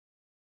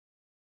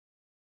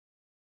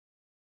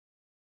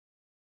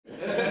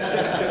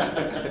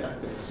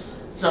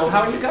So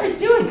how are you guys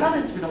doing? God,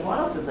 it's been a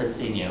while since I've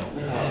seen you.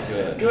 Yeah,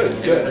 it's good.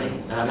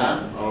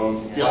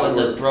 Still in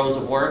the throes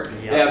of work?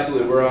 Yeah,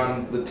 absolutely. We're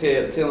on the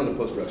tail end of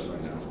post-production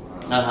right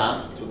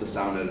now. It's with the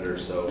sound editor,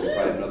 so we'll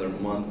probably have another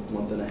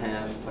month and a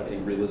half, I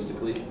think,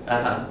 realistically,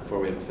 before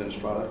we have a finished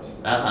product.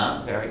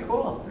 Very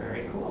cool,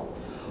 very cool.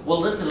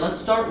 Well, listen, let's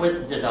start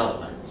with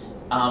development.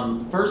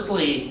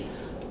 Firstly,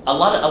 a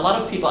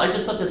lot of people, I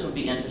just thought this would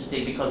be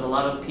interesting because a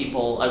lot of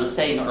people, I was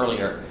saying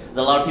earlier, that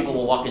a lot of people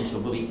will walk into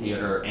a movie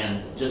theater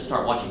and just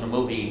start watching a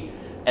movie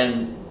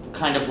and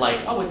kind of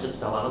like, oh, it just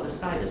fell out of the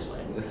sky this way.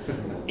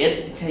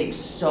 It takes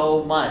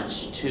so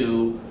much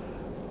to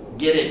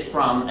get it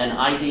from an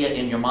idea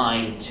in your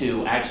mind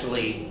to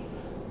actually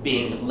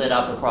being lit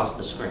up across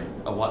the screen,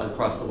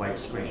 across the white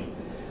screen.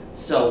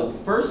 So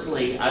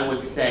firstly, I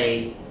would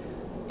say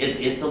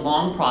it's a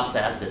long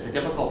process, it's a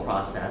difficult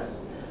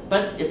process,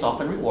 but it's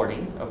often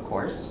rewarding, of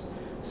course.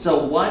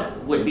 So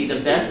what would be the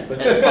best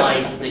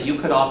advice that you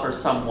could offer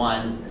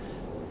someone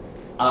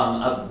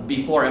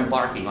before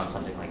embarking on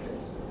something like this?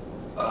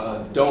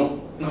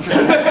 Don't. Be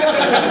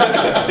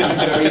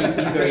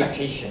very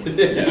patient.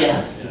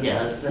 Yes,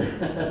 yes.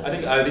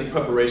 I think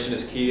preparation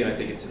is key, and I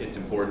think it's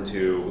important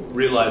to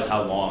realize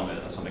how long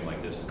something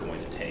like this is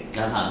going to take.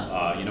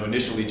 You know,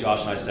 initially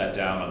Josh and I sat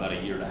down about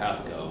a year and a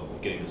half ago,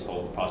 getting this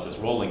whole process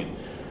rolling, and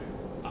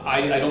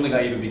I don't think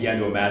I even began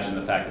to imagine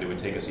the fact that it would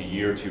take us a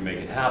year to make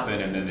it happen,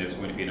 and then it was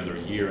going to be another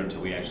year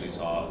until we actually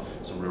saw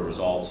some real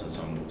results and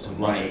some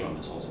money from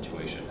this whole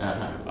situation.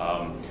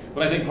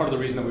 But I think part of the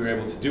reason that we were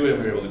able to do it,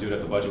 and we were able to do it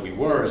at the budget we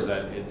were, is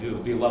that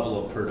the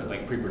level of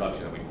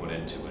pre-production that we put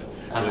into it,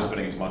 really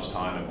spending as much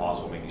time as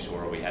possible making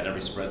sure we had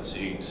every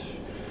spreadsheet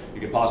you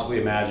could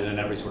possibly imagine, and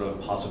every sort of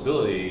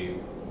possibility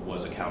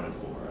was accounted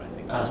for. I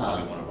think that's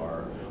probably one of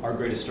our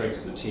greatest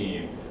strengths as a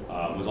team,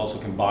 was also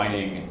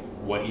combining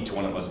what each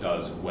one of us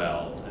does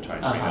well and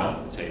trying to bring that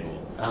up to the table.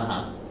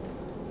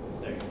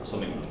 There you go,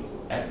 something like this.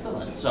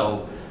 Excellent.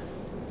 So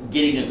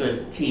getting a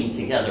good team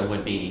together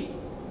would be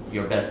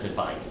your best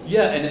advice.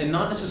 Yeah, and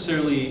not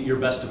necessarily your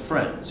best of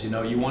friends. You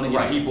know, you want to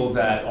get people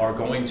that are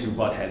going to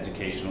butt heads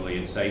occasionally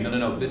and say,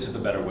 no, this is the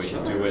better way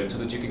to do it, so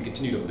that you can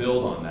continue to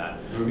build on that.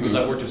 Because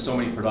I've worked with so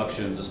many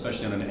productions,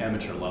 especially on an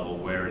amateur level,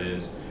 where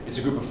it's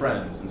a group of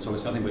friends, and so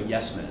it's nothing but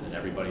yes men, and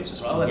everybo's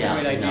just, oh, that's a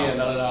great idea,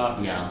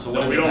 Yeah. So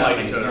we don't like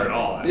each other at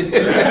all. We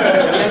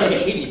actually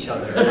hate each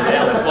other.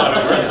 That's why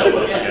we work so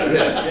well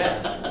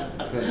together.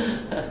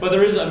 But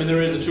there is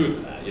a truth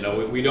to that. You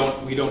know, we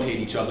don't hate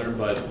each other,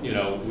 but you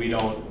know, we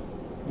don't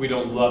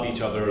love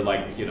each other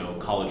like, you know,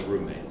 college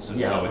roommates,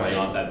 and so it's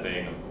not that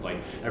thing of like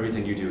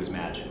everything you do is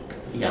magic.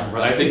 Yeah,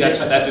 right. I think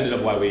that's ended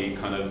up why we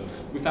found a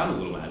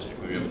little magic.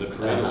 We were able to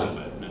create a little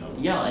bit. You know?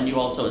 Yeah, and it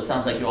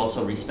sounds like you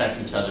also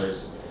respect each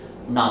other's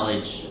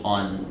knowledge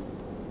on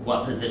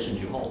what positions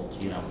you hold.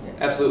 You know.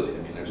 Absolutely. I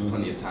mean, there's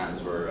plenty of times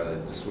where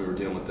we were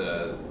dealing with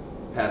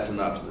passing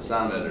it up to the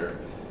sound editor.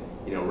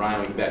 You know,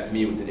 Ryan would get back to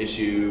me with an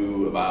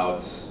issue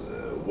about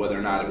whether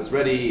or not it was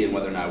ready and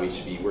whether or not we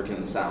should be working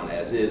on the sound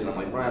as is, and I'm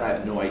like, Ryan, I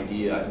have no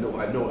idea. I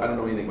don't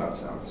know anything about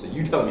sound, so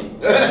you tell me.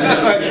 Good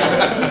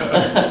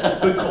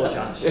call,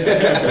 Josh.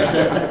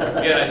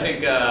 Yeah, I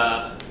think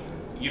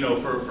you know,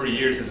 for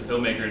years as a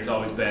filmmaker, it's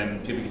always been,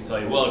 people can tell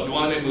you, well, if you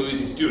want to make movies,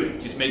 just do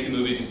it. Just make the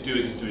movie, just do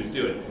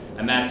it.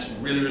 And that's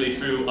really, really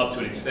true up to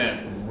an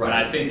extent. Right.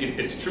 And I think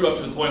it's true up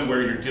to the point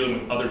where you're dealing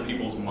with other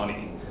people's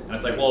money. And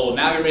it's like, well,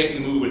 now you're making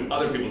a movie with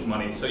other people's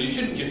money, so you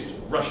shouldn't just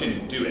rush in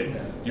and do it.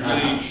 You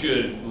really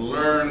should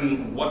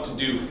learn what to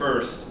do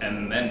first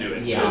and then do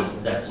it. Yeah,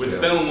 that's with true.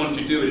 film, once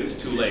you do it, it's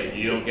too late.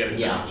 You don't get a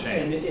second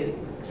chance. And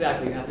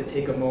exactly, you have to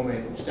take a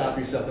moment, stop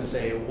yourself and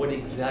say, what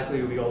exactly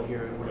are we all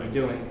here and what are we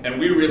doing? And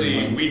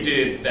we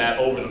did that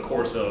over the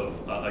course of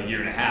a year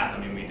and a half.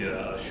 I mean, we did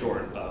a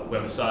short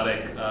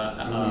webisode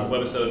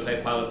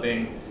type pilot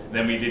thing.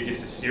 Then we did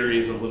just a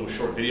series of little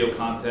short video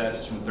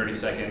contests from 30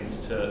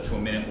 seconds to a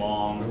minute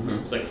long.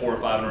 It's like 4 or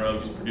 5 in a row,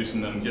 just producing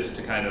them just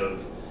to kind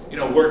of, you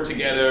know, work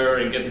together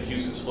and get the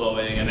juices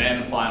flowing. And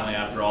then finally,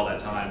 after all that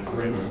time, we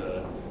were able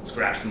to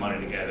scratch the money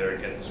together,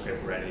 get the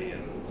script ready,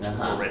 and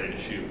we're ready to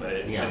shoot. But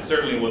it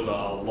certainly was a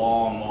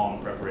long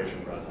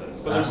preparation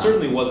process. But there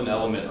certainly was an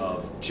element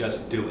of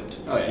just do it.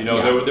 Oh, yeah. You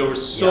know, there were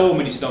so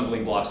many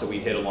stumbling blocks that we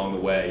hit along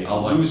the way. You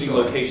know, losing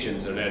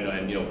locations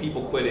and you know,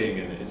 people quitting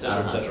and et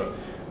cetera, et cetera.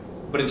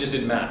 But it just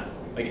didn't matter.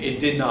 Like, it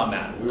did not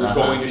matter. We were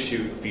going to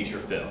shoot a feature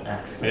film.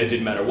 And it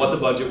didn't matter what the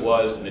budget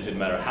was, and it didn't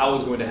matter how it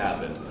was going to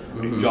happen.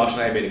 Josh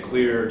and I made a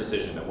clear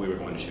decision that we were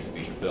going to shoot a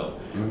feature film.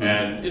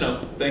 And, you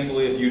know,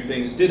 thankfully a few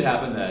things did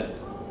happen that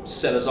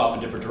set us off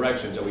in different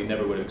directions that we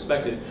never would have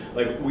expected.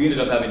 Like, we ended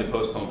up having to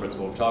postpone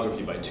principal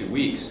photography by 2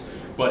 weeks.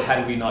 But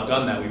had we not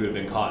done that, we would have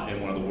been caught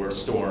in one of the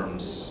worst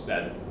storms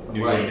that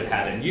New York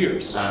had in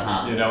years.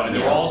 You know, and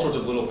there were all sorts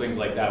of little things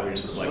like that where you're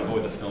sort of like,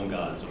 boy, the film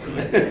gods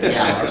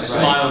are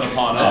smiling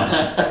upon us.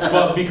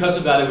 But because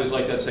of that, it was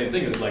like that same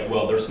thing. It was like,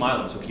 well, they're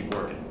smiling, so keep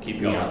working, keep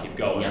going, keep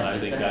going. And I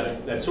think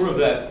that sort of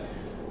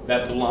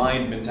that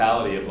blind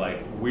mentality of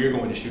like, we're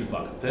going to shoot a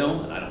fucking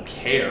film and I don't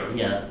care.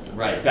 Yes,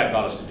 right. That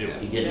got us to do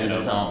it. You get in the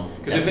zone.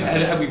 Because if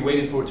had we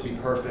waited for it to be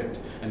perfect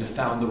and to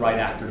found the right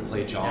actor to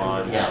play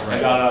John, Yeah,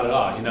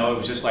 right. you know, it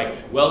was just like,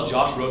 well,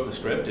 Josh wrote the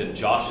script and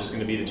Josh is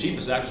going to be the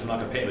cheapest actor, so I'm not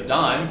going to pay him a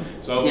dime.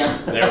 So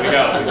there we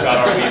go. We've got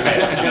our lead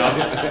man,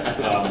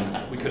 you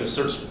know. We could have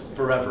searched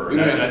forever. We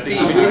didn't have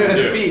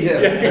to feed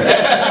him.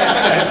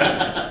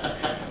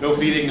 No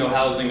feeding, no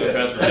housing, no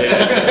transportation.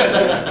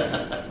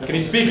 Can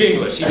he speak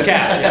English? He's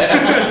cast.